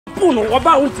pool no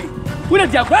bounty. We are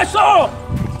the aggressor.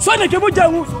 So the Jabu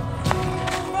Jamu.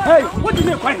 Hey, what did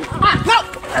you find? No!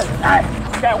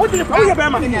 What did you find?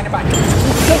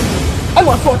 I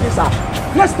want to this out.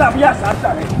 Let's stop, yes,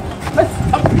 after it.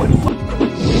 Let's up for it.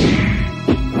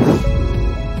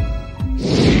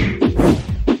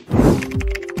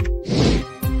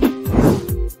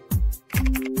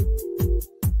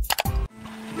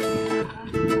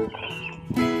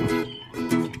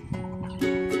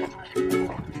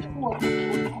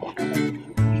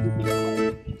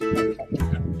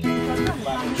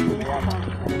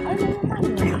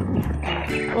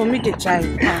 Oh, me the child.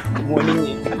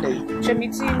 Morning.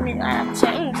 Chemiti me, I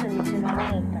change chemiti na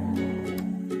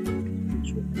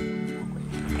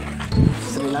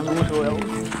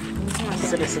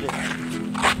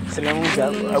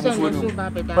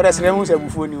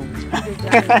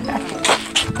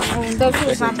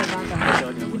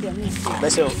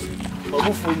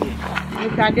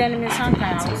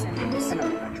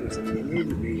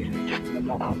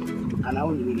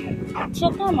so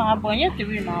come on, boy, you have to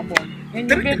read my boy. And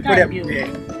you get time. You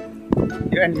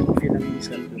and you feel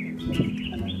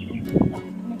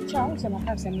Charles and I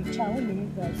have some child.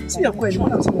 See, you're quite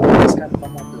one of some of this kind of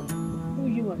who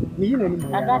you are. Me,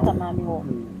 I got a man.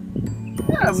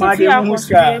 My dear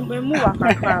Muska,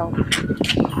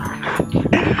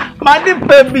 my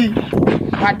baby.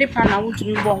 My dear, I want to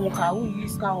be born with her who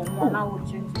is now 1 hour.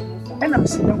 And I'm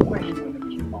still quite.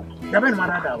 Never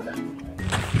matter.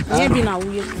 Maybe now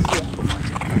we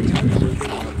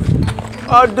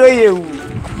oh, do you?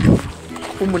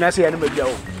 Umunasi and Majo.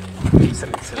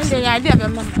 And the idea of a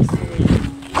man.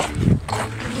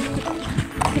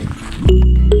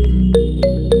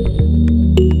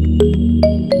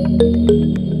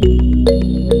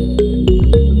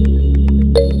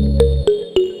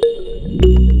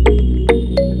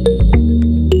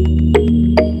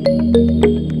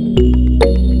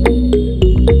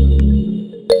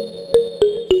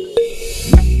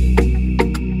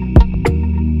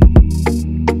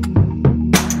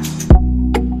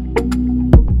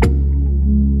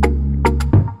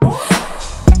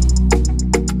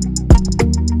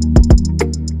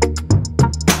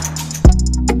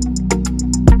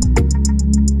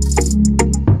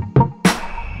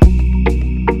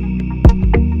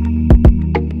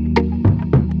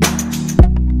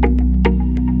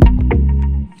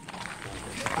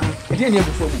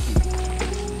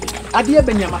 Adia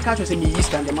Benyamaka say me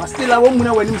East and the still a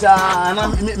woman when he's a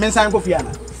Mensan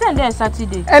Kofiana. Sunday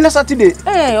Saturday. And a Saturday.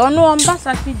 Eh, or no,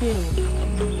 Saturday.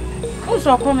 Who's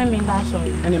all coming in that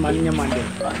sorry? Any Monday.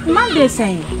 Monday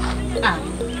saying. Ah,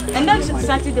 and that's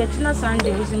Saturday, it's not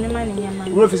Sunday, it's in the money.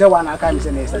 Roof is a one I can't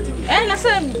say Saturday. And I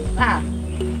said, ah,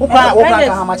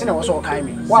 how much I was all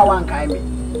kind. Why one kind me?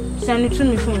 Send it to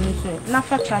me for me, sir. Not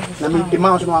for charges. I mean, the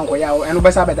mouse one go out and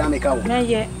Obasa Bedamica. Not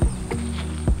yet.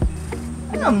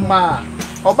 Ma,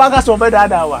 Obaga so bad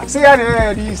that hour. Say,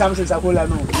 I need something Sakola.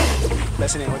 No,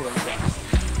 listen,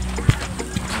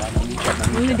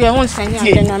 they won't send you.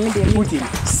 Let me say, what's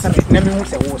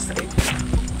it?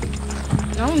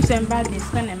 I won't send bad this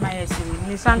kind of my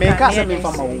son. Make us a bit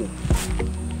from a woo.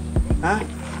 Huh?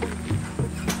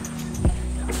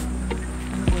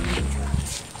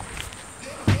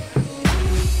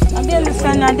 I didn't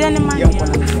send a denny money.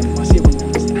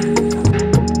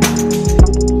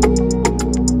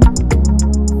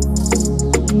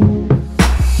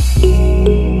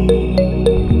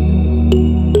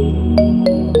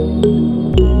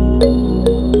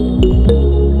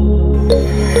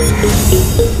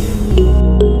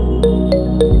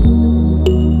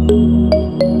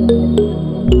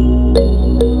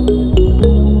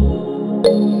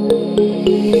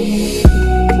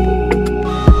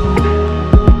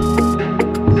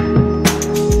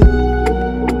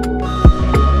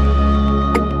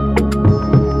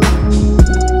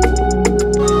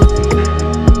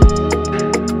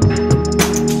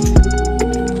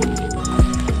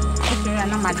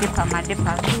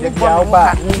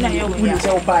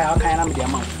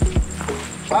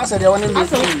 I said, I want to be. I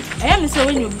am so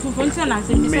when you put on and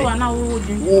say, now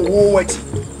what?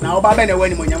 Now, Baba,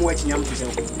 when you're watching young to say,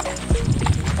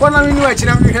 what are you watching?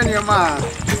 I'm hearing your ma.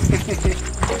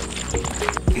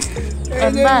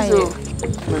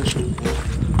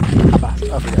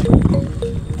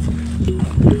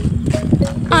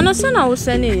 I know, son, I was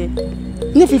sending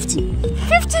 50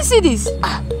 cedis.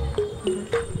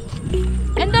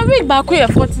 And the week back, we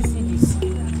have 40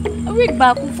 cedis. A week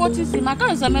back, 40 cedis. My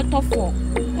car is a metal 4.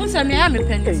 Once I am a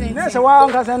penny. That's a while,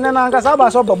 and then I'm going to have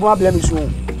a blame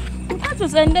soon. That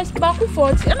was and that's back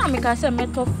 40, and I'm a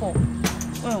metal 4.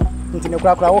 Well, in the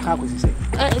crack, what can we say?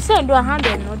 Send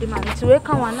 100 no demand to wake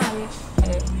one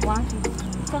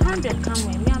 100. be come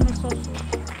me am so.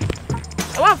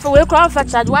 One for we crowd for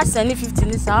charge was send 15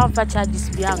 is our for charges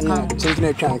be account.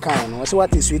 Something can no. So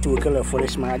what is sweet will kill a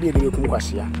foolish man. I did you come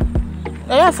kwasia.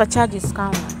 Yeah for charges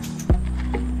count.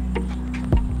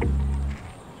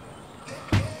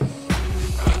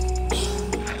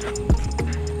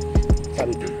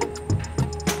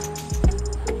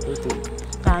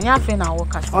 Anya fe na wo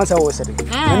cash. Answer wo said.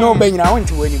 You know ben na want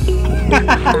to win him.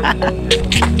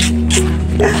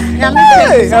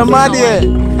 Hey, Emma dear.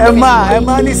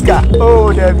 Emma Niska.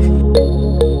 Oh, Debbie.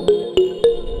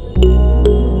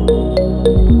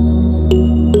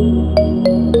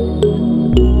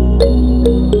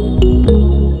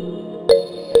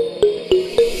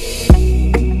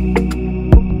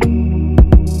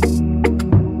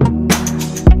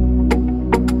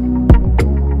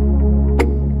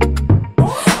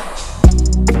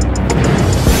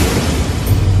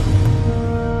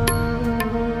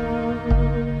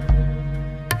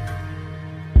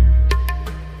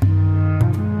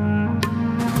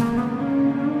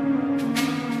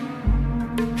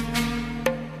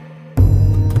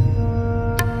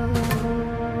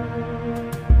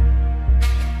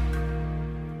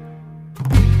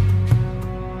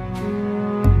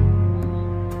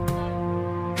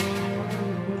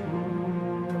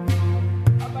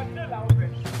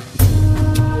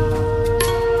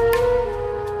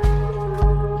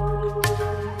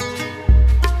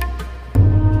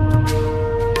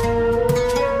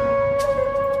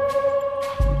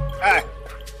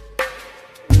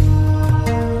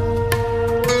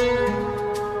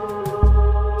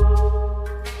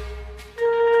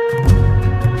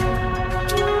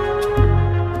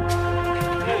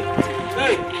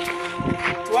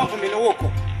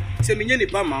 Minye ni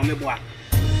pa ma me boa.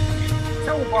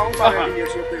 Se wo ba ba ni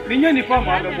yeso pe. Minye ni pa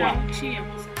ma me boa.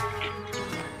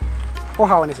 Wo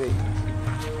ha woni sei.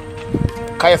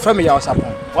 Kai fra me ya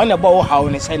osapon. Wona bo wo ha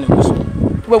woni sei na guso.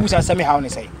 Wo busa se me ha woni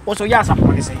sei. Wo so ya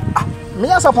asapon ni sei. Ah, me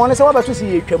ya asapon ni sei wo ba to si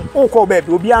yetwam. Wo ko ba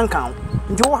bi obi ankan.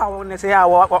 Nti wo ha woni sei a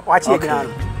wa chi egina no.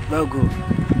 No good.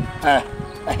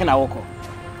 Na wo ko.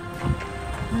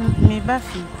 Me ba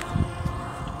fi.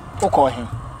 Wo ko he.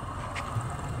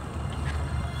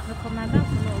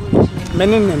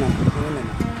 Menene.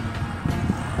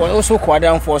 What also quite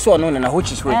down for so no na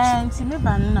which is which. Nti me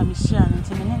ba no na me share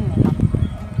nti menene.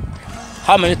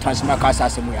 How many times my car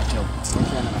says me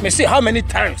at me see how many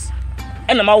times.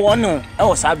 And my one no, I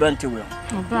was abante we.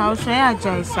 Bra o so ya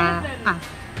jai sa. Ah.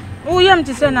 Wo yam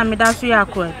ti say na me da so ya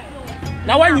akwa.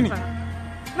 Na wanyini.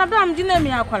 Na bra am gina me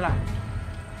akwala.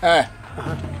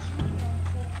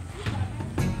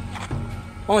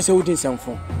 On se udin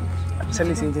samfo.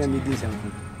 Sani sinti me di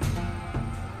samfo.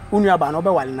 Unu aba no be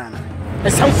wale nana.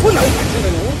 Samfo na wo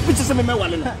patene no. Which is me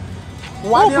wale na.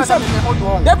 Wale na me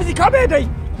odo. Deputy ka be dey.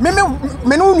 Me no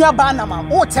unu aba na ma.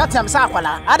 O tiatem sa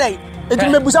akwala. Adai. Edi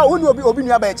me busa unu obi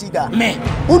unu aba echi da. Me.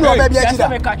 Unu aba bi echi da.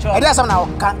 Edi asam na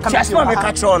kan just me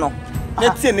ka tro no.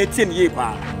 Netie ye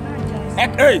pa.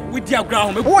 Hey, we dia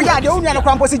ground me. Wo ya de unu na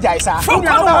kwampo si jai sa. Unu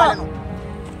aba wale no.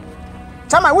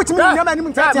 Chama which me unu aba ni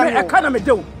mu tiatem. Me aka na me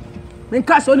do. Me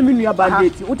ka so ni me unu aba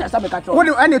ndeti. Wo ta sa me ka tro. Wo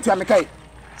ni ane tu amekai.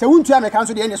 Se wuntu ameka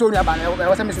nso de ene so unu aba na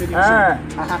wo se me so bi.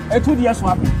 Etu de so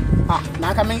happen.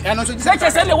 Na ka me eno so say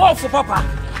say le wo fo papa.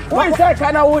 Wo say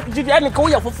ka na wo jidi ane ka wo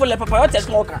ya fofo le papa. What is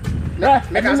smoker?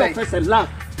 Me ka say first land.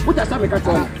 Wo ta sa me ka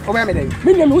tro. O be me dey.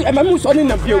 Me nem e ma mu so ni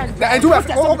na bio. Da entu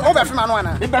o be fema no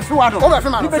ana. E be fewa no. O be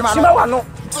fema no. Fema no.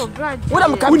 Oh god. Wo na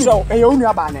me ka tro. E ya unu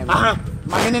aba na.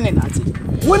 Ma me ne na ati.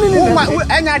 Wo ni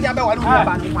enya dia be wa unu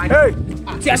aba no. Hey.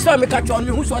 Ti asa me ka tro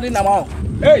ni hu so ni na ma.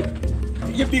 Hey.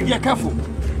 You be careful.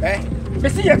 Me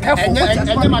see you careful.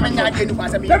 Enye ma me nya ade ni kwa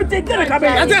asem. Dabi te na ka be.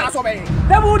 Ade aso be.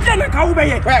 Dabi o de na ka wo be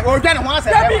ye. O de ne ho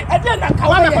asem. Dabi ade na ka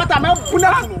wo be. Wa me pata me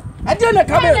kuna kunu. Ade na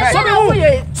ka be. Sami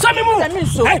mu.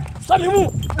 Hey, sami mu.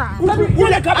 Wo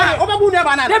na ka be. O ba bu nu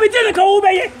aba na. Dabi te na ka wo be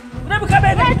ye. Dabi ka be.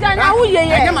 Na wo ye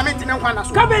ye. Enye ma me ntine nkwa na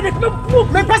so. Ka be de me bu.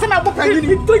 Me pese ma bu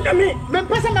panyini. To nya me. Me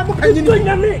pese ma bu panyini. To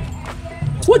nya me.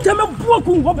 Wo te me bu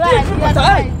ku wo be.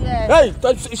 Hey,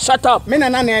 shut up. Me na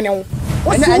na ne wo.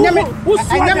 Anya me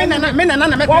na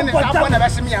me tene sa bo na be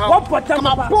se me ha.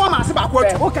 Kama bo ma se ba ko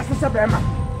atu. O ka se be ma.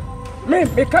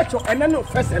 Me catch and then no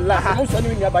first and last. Mo so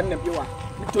ni nya ba na bi wa.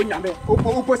 To nya me.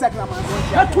 Upo sakra man so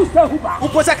ntia. Ya tu se huba.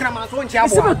 Upo sakra man so ntia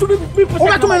bo. Se be tu bi po. O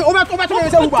ba tu me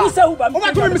se huba. O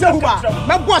ba tu me se huba.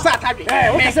 Me bo sa atade.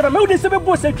 O ka se be me o de se be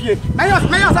bo se pie. Me yo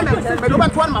sa me do ba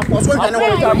tu an ma po so ntia ne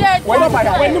wo. Wo ba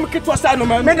ya. Wo ni me keto sa no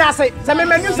ma. Me da se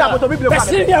me news aboto biblia kwa.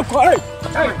 Se ni akọ.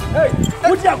 Hey.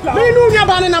 Wo di akọ. Me nu nya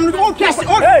ba ne nam o kesi.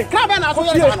 O ka ba na so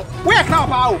ye no. Wo ye ka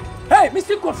pa o. Hey,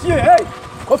 Mr. Kofie. Hey.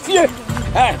 Kofie.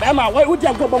 Emma, why would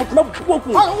you go back to work?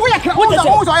 Oh, we are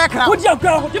crack. Would you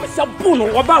go? Give me some poon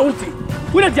or bounty.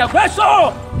 Would you go?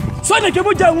 So the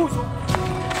Jamu.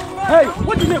 Hey,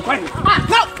 what do you mean?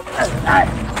 No.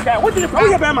 What do you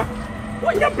mean, Emma?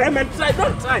 What you payment?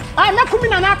 Don't try. I'm not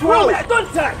coming on that. Don't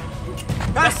try.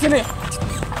 That's it.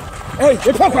 Hey,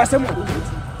 you talk about some.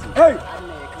 Hey.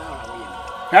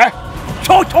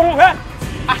 Chotong,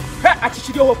 I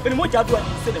should go up in what you do.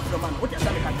 What you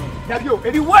do?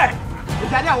 Anywhere.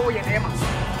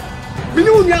 We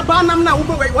knew you are Barnum now.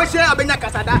 What's your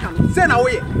Benacasada? Send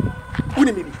away.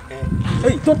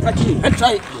 Hey, don't touch me. And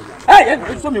try. Hey,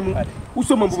 who's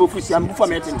some of you am for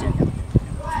me?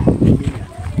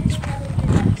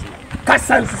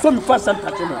 Cassan, some for some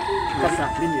customer.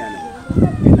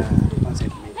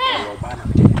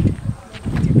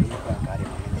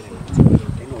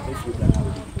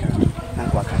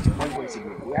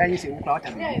 I say,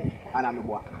 and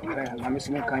I'm a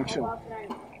small country.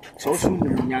 So soon,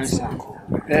 Yansa.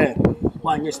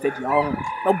 One yesterday,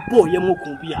 a boy,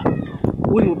 Yamukumbia.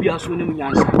 Will be a soon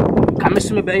Yansa. Come,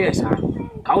 me by yes,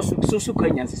 house so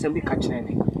Kenyans, assembly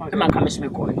catching. I'm a commission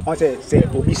call. I say,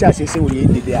 Obisa says, we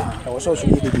did there. I was also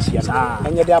needed this year,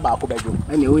 and you're there about Kobago.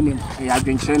 And you winning, I have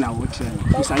been saying, I would say,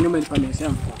 it's a new man for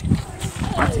myself.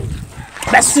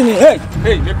 That's in it.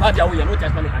 Hey, the party, we are not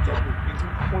as many.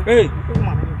 Hey,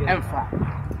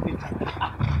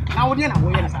 now, dear,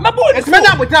 my boy, it's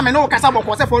not with them and no Casabo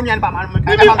was a phone and I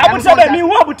would say, me,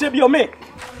 what would tell you, me?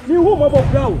 You whom about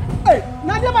grow? Hey,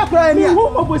 not ever crying, you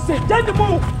whom would say,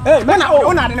 gentlemen, hey, man, I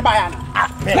will not in the bayan.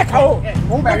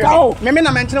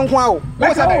 Memina mentioned wow.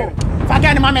 What's that?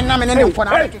 Forget my man, and for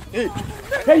now.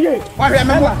 Hey,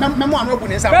 one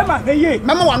open is out. Hey,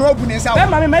 Mamma, one open is out.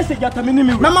 My message at the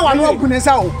minimum. Mamma, one open is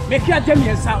out. Make your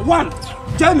genius out. One.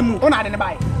 Gentlemen, on out in the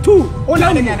bike. Two, on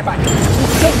out in the bike.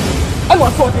 I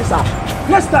want for this out.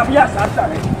 Let's stop, yes, I'm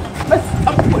sorry. Let's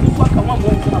up for the fuck. I want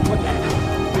more to my body.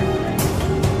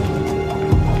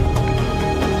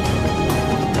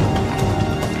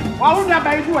 Why would I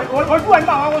buy you? Or do I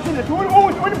know I was in the two?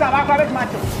 What is that? I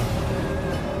match.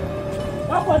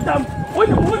 What about them? What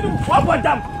about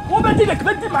them? Who made the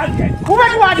 20 market? Who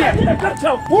made one here? Who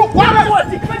was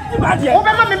the 20 market? Who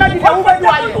made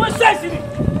who says it?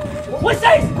 Who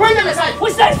says? Who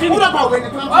says? Who about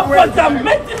them?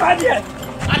 Make the market.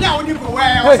 I know you go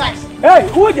where size. Hey,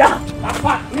 who ya?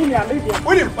 Afa, Linia, Linia.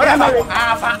 What am I?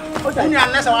 Afa. Linia,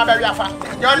 unless I'm very afa.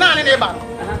 You're not in neighbor.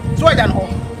 So I don't know.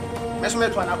 Let's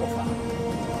make one up.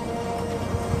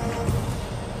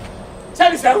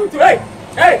 Tell us how to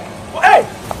hey,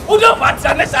 who don't want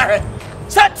to necessary?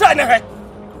 Sat on her.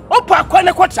 Opa, quite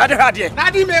a idea.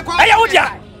 Nadi may call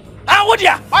Ayudia. How would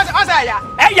ya? What's Aya?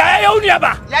 Ayudia.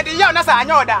 Let the young Nasa, I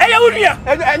know that. Ayudia,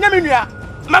 and Naminia,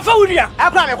 Mafonia,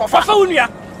 Abraham, Fafonia,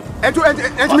 and to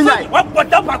me, what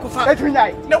the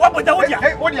Pacofa? No, what would the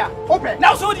Odia? Open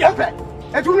now, so the open.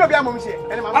 And to be a moment,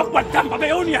 and what Tampa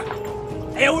Beonia.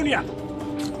 Eonia.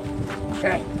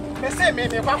 They say,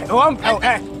 maybe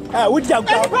would you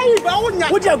go?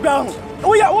 Would you go?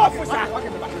 We are off.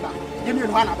 Give me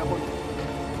one other one.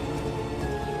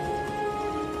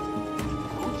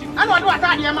 I know what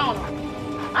I amount.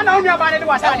 I know about it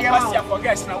was I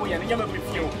forget now. We are never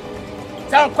with you.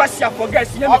 Some question for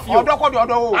guests.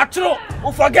 Actually,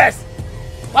 who forgets?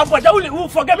 But who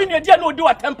forget me? You don't do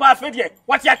a temper figure.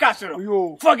 What's your castle?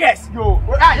 You forget. You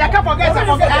can't forget. I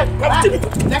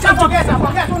can't forget. I forget.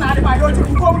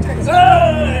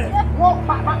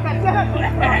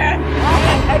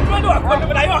 I don't know what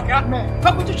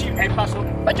I'm to cheap and pass,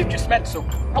 but you just meant so.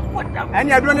 And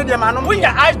you're doing the man when your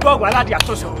eyes go while I are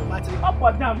social.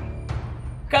 Upward down.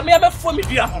 Come here for me,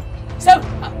 dear. So,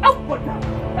 upward down.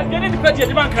 I'm getting the budget.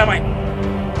 The man come in.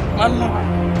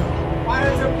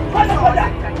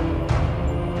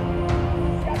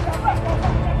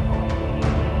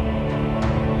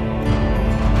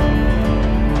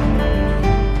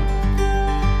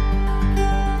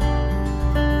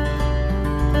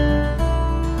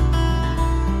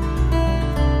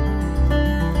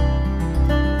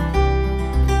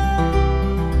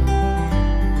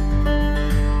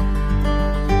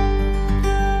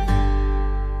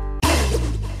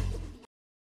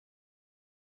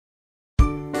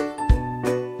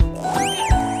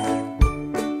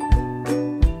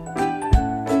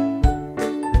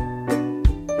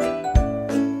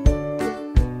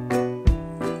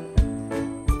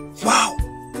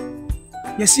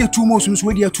 Yes, you two motions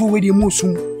with your two with your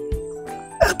motion.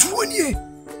 A 20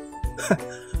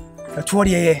 a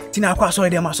 20 Tina Quasso,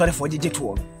 they must sorry for the jet.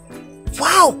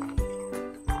 Wow!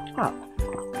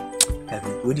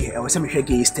 I was some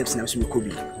gay steps now, so could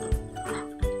be.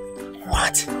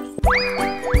 What?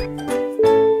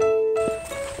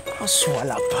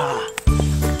 swala pa.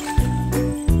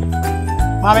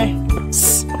 Mami.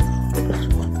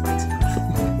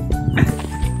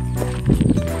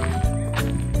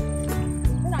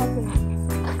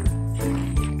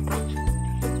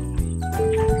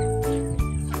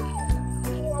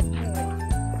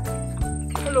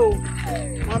 Hello.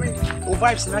 Mami, o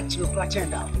vibes na chill clutching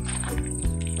down.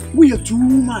 We are too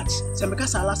much. Say me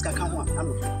kasa Alaska kan ho am.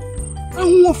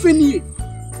 An wo feni.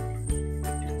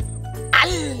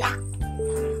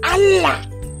 Allah.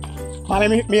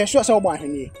 Mami me sure say obo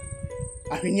ahwenie.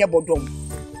 Ahwenie bodom.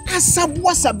 Asabu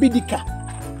asabidika.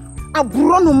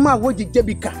 Aburo no ma wo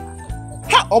jejebika.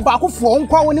 Ha oba akofo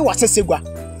nkwa wo ni wasesegwa.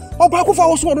 Oba akofo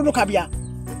wo so ododo kabia.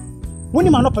 Woni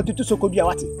ma no patutu sokodua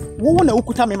wate. Wo na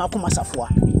okuta me makoma safoa.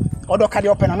 Odo ka de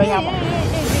opena me yaba.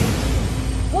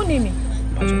 Woni mi.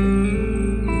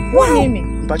 Woni mi.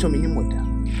 Mpacho me ni moda.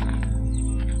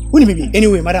 Woni mi bi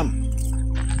anyway madam.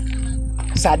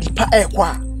 Sadipa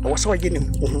ekwa. Wo so ye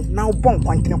nim. Na wo bon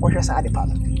kwantene kohwe sadipa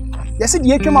no. Yese de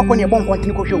etwem akone bon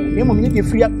kwantene kohwe wo. Nemo me de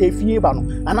firi efie ba no.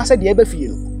 Anase de eba fie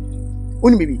no.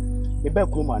 Woni mi bi. Me ba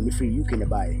kroma me firi UK ne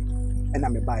bae. Ena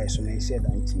me bae so na ise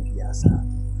dan TV asa.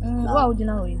 Wa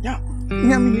ojina we. Yeah.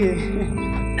 Nyame ye.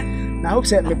 Na hope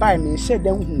say me buy me share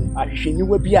dem hu ahwehwani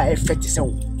wa bi a effect say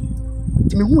wo.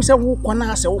 Ti me hu say wo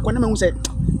kwana say wo kwana me hu say e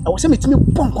wo say me ti me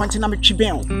pon kwante na me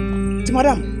twiben wo. Ti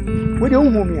madam, we dey hu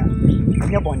mi a.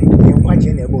 Anya bone, e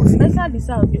kwaje na e bo fi. Esa bi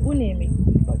sa obi unemi.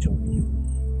 Bacho.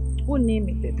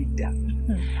 Unemi Baby da.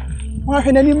 Wa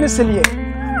hwe na ni meseliye.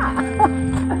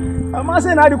 Ama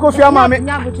say na di kofi ama me.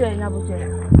 Nya buche.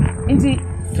 Nti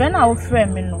friend na wo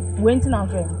friend me no. Went na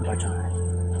friend. Bacho.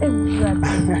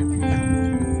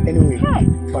 Anyway,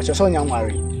 Bacho so nya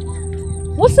nware.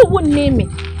 Wo se wo name?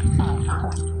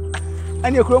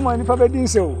 Ani ekroma ni fa be din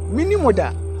se o. Mini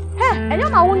moda. Enyo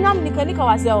na wo nyam nika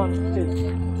wase on.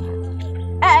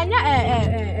 Enya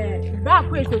ba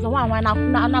ko eso so wan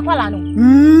na kwala no.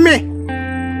 Me.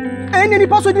 Eni ni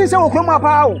paso din se o kroma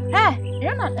pa o.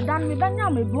 Enyo na dan me banya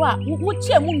me do a wo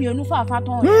tie mu mienu fa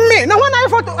ton. Me, na wana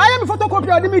photo, I am photocopy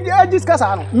of the discuss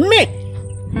ano. Me.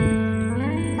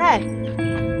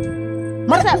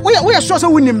 We are sure so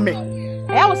winning me.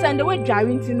 I was send the way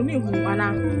driving to me who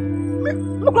ana.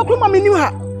 Look mama knew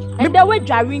her. And the way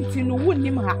driving to no would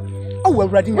him ha. Oh, we're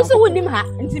ready. What's the would him ha?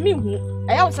 And to me who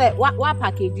I was say what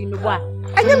package in the what?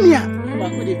 I am here.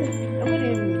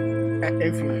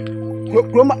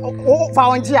 Grandma, oh,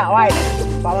 volunteer, why?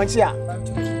 Volunteer.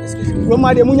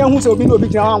 Grandma, the Munya who's been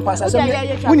obedient.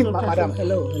 Madam,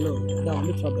 hello. No,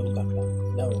 no trouble.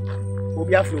 No.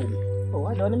 Obiafro. Oh,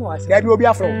 I don't know. There be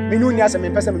Obiafro. Me no nyasa me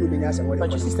pesa me no nyasa.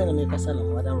 But your sister na me pesa no.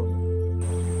 Madam.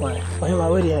 Why? Why am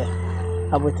I here?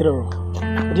 Abotro.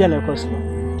 Dia na koso.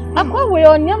 Akwa we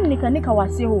onyam nika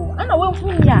wase ho. Ana we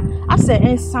funya ase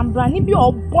ensambra ni bi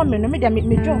obo me no me dia me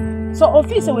dwo. So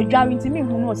office we dware nti me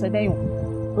hu no so dan yo.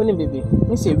 Oni bebe,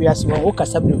 me se wi ase wo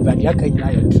kasa bribadi aka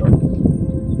nyina yo tro.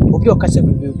 Obi o kasa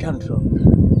bribi o twan tro.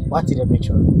 What did the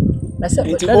picture? Na se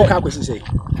o ka kwesi say.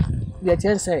 Dia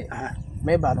chen say,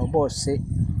 me ba no boss say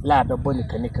la be boni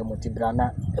kanika motibra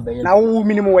na ebe na wo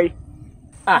minimum way.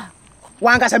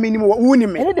 Wan kasa minimum wo ni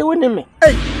me. Ene de wo ni me.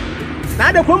 Eh.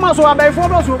 Na de kroma so abai fo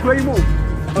do so kro yi mo.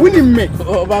 Wo ni me.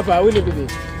 Oh baba, wo ni bebe.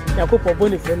 Yakopo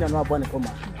boni friend na abone koma.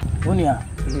 Wo ni a.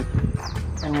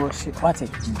 Oh shit, what it?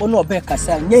 Ono be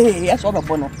kasa nye yes obe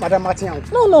bono. Madam Martin.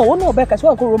 No, ono be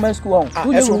kasa ko Roman school on.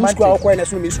 Roman school ko na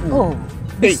so me school. Oh.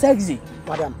 Be sexy.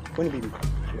 Madam, wo ni bebe.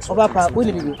 Oba pa, wo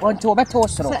ni bebe. On to beto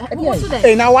soro.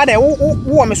 Eh na wa de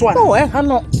wo me so an. Oh, ha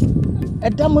no.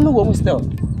 Edam no wo mu still.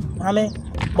 Mame,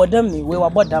 bodam ni we wa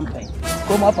bodam pen.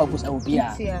 Ko ma pa busa obi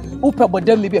a. Wo pa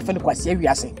bodam ni bi e fe ni kwase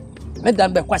awiase. Me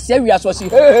dan be kwase awiase o si.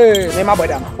 Me ma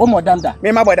bodam. Wo mo dam da.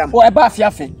 Me ma bodam. O e ba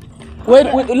afiafe. We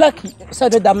lucky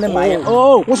said the dam na my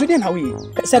oh wo so dey na we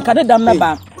say ka the dam na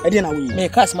ba e dey na we me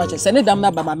cast match say the dam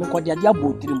na ba ma me ko dia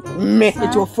abo tirim me e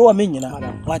to fro me nyina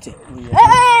what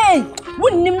hey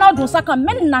wonnim na do saka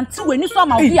men nante wani so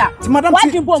ma obi a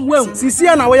what dey bom we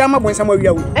sisi na we am abon sam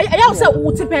awia wo e ya say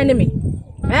wo ti pen me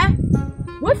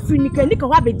we free nika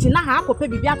wa be gina ha akopa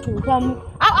bibia to hom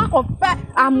akopa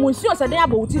amonsi o say dey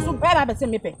abo ti so be ba say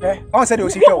me pe on say dey o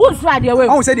si show on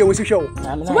say dey o si show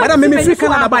madam me free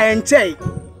Canada ba enchei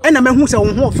ena me hu say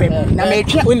wo ho fem na me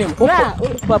twa onim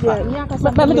papa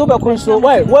ba me do be konso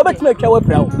why wo be tme twa we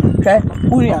pra wo hwe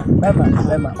uria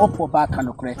bema opo ba ka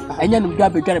no kre enya num dwa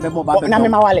be dware be mo ba be na me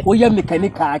mawale wo ye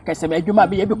mechanical akese me adwuma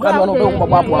be ye bi kwa no be wo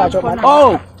bo abo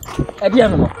oh e dia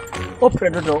no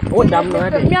Open the door. Oh, damn, no.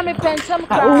 Me am pensam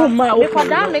ka. Oh, my. Me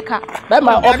koda me ka. Be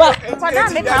ma oba. Koda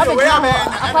me ka be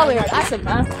akwa we asem.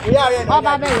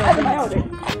 Oba be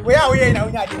we are now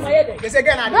nya dey they say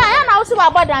na ya na usu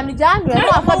ba bodam ni jan we no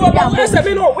afa bi am say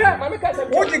me no we mama ka say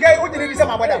wo di bi say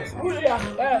ma bodam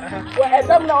we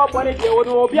edam na obone dey wo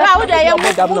no obi ya wo dey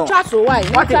mu twa so why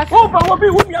oh ba wo bi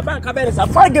wo bia bank abere sa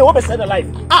fine girl wo be say the life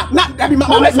na be ma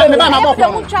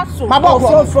boko ma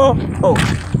boko oh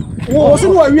wo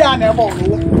so no wi an e bo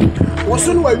wo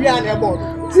so no wi an e bo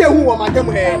ti ehu wo ma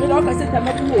dem he me no ka say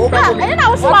tamatu wo e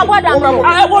na usu ba bodam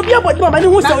wo bi abodam ma ni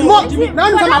hu say na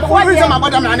nsa ma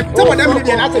bodam na ni te bodam ni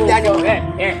dey na say dia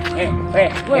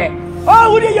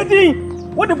oh wo dey yedi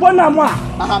wo dey bona mo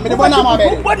aha me dey bona mo be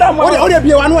bona mo wo dey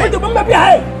bie wa no e wo dey bona bie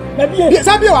hai na bie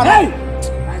sa bie wa hey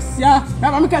asia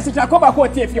na ma ka say tra ko ba ko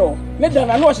tie fie o ne da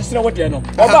na no hyehyere wo dey no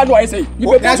oba no ayi say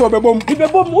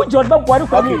ibebom wo jod ba boare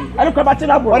kwa mi ani kwa ba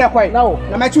tena bo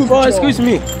na ma chu oh excuse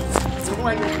me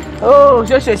oh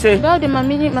she no the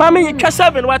mami ka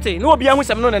 7 wate no obi ahu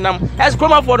sem no nenam as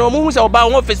chroma for no mu hu se oba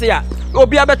won office ya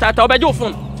obi abetata obeje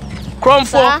ofun chrome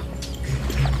for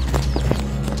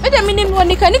e de minim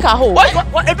woni kanika ho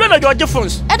e do na George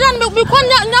phones e dan me kon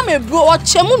nya me bro o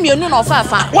chemu mienu na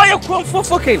ofafa why you chrome for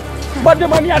fucking but the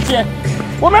money atie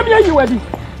wo ma bia yi wadi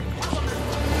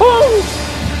oh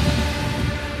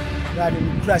god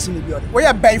ni class ni bi o we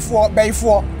ya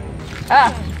bayfo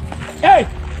ah hey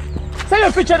say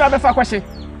your picture na be fa kwase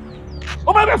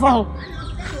o ba be fa ho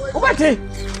o ba te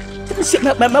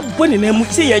ma boni na mu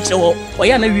say ya kire wo o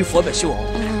ya na wi fo be hye wo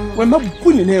we ma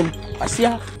boni na mu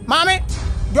asia mami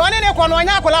joni ne kono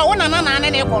nya akola wo na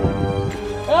ne kono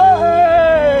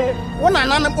eh wo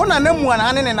na mu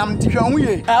na ne nam tihwe hu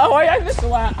ye ah o ya this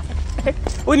wa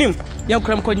onim ya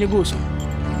kram ko nyego so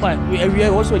ba wi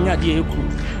wo so nya de ekuru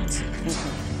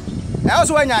e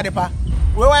so nya de pa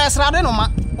we wa srade no ma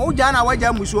wo ja na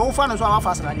waja musu wo fa no so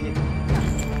afa srade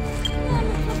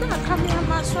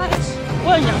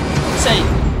wonya say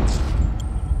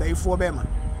bayfo be ma